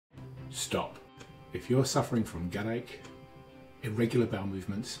stop. If you're suffering from gut ache, irregular bowel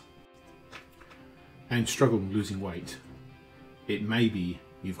movements, and struggle losing weight, it may be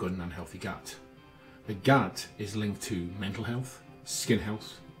you've got an unhealthy gut. The gut is linked to mental health, skin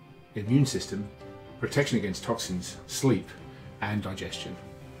health, immune system, protection against toxins, sleep, and digestion.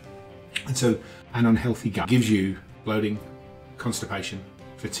 And so an unhealthy gut gives you bloating, constipation,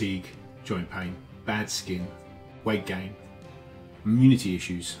 fatigue, joint pain, bad skin, weight gain, immunity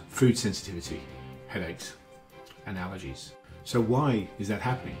issues, food sensitivity, headaches, and allergies. So why is that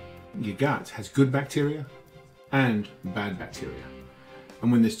happening? Your gut has good bacteria and bad bacteria.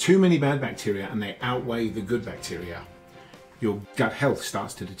 And when there's too many bad bacteria and they outweigh the good bacteria, your gut health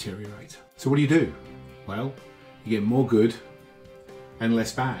starts to deteriorate. So what do? Well, you get more good and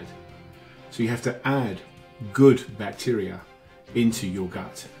less bad. So you have to add good bacteria into your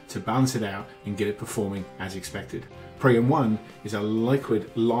gut to balance it out and get it performing as expected. Probiotic 1 is a liquid,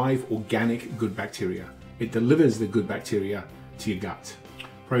 live, organic good bacteria. It delivers the good bacteria to your gut.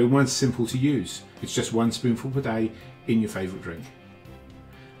 Probiotic 1 is simple to use. It's just 1 spoonful per day in your favorite drink.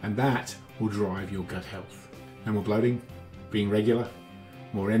 And that will drive your gut health. No more bloating, being regular,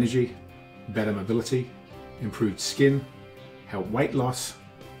 more energy, better mobility, improved skin, help weight loss,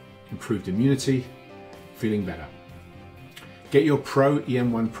 improved immunity, feeling better. Get your Pro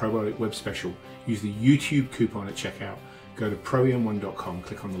EM1 Probiotic web special. Use the YouTube coupon at checkout. Go to proem1.com,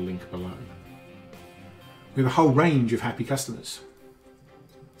 click on the link below. We have a whole range of happy customers.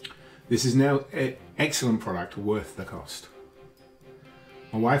 This is now an excellent product worth the cost.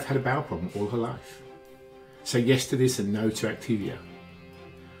 My wife had a bowel problem all her life. Say yes to this and no to Activia.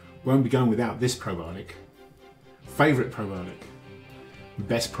 Won't be going without this probiotic. Favorite probiotic.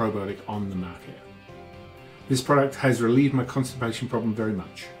 Best probiotic on the market. This product has relieved my constipation problem very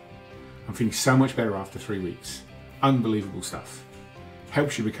much. I'm feeling so much better after 3 weeks. Unbelievable stuff.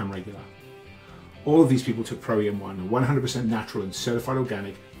 Helps you become regular. All of these people took Pro EM1, 100% natural and certified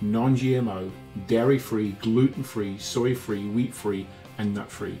organic, non-GMO, dairy-free, gluten-free, soy-free, wheat-free, and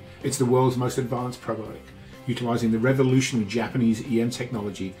nut-free. It's the world's most advanced probiotic, utilizing the revolutionary Japanese EM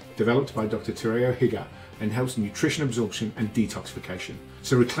technology developed by Dr. Tereo Higa, and helps nutrition absorption and detoxification.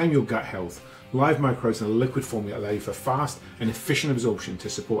 So reclaim your gut health. Live microbes in a liquid formula allow you for fast and efficient absorption to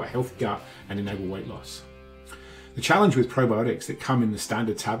support a healthy gut and enable weight loss. The challenge with probiotics that come in the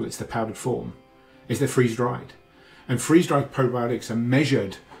standard tablets, the powdered form, is they're freeze-dried. And freeze-dried probiotics are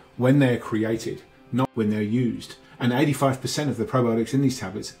measured when they're created, not when they're used. And 85% of the probiotics in these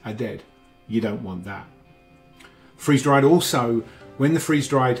tablets are dead. You don't want that. Freeze-dried also, when the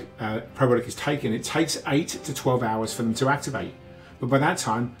freeze-dried probiotic is taken, it takes 8 to 12 hours for them to activate. But by that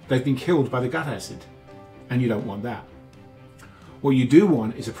time, they've been killed by the gut acid. And you don't want that. What you do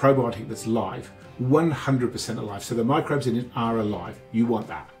want is a probiotic that's live, 100% alive. So the microbes in it are alive. You want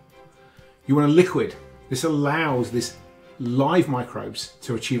that. You want a liquid. This allows this live microbes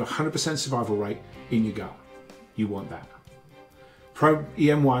to achieve 100% survival rate in your gut. You want that. Pro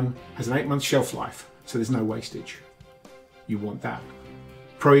EM1 has an 8-month shelf life, so there's no wastage. You want that.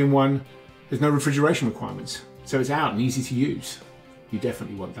 Pro EM1 has no refrigeration requirements, so it's out and easy to use. You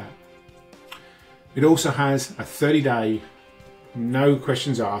definitely want that. It also has a 30-day, no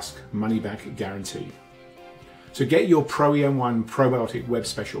questions asked, money-back guarantee. So get your Pro EM1 probiotic web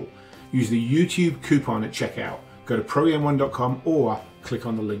special. Use the YouTube coupon at checkout. Go to proem1.com or click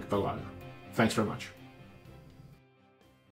on the link below. Thanks very much.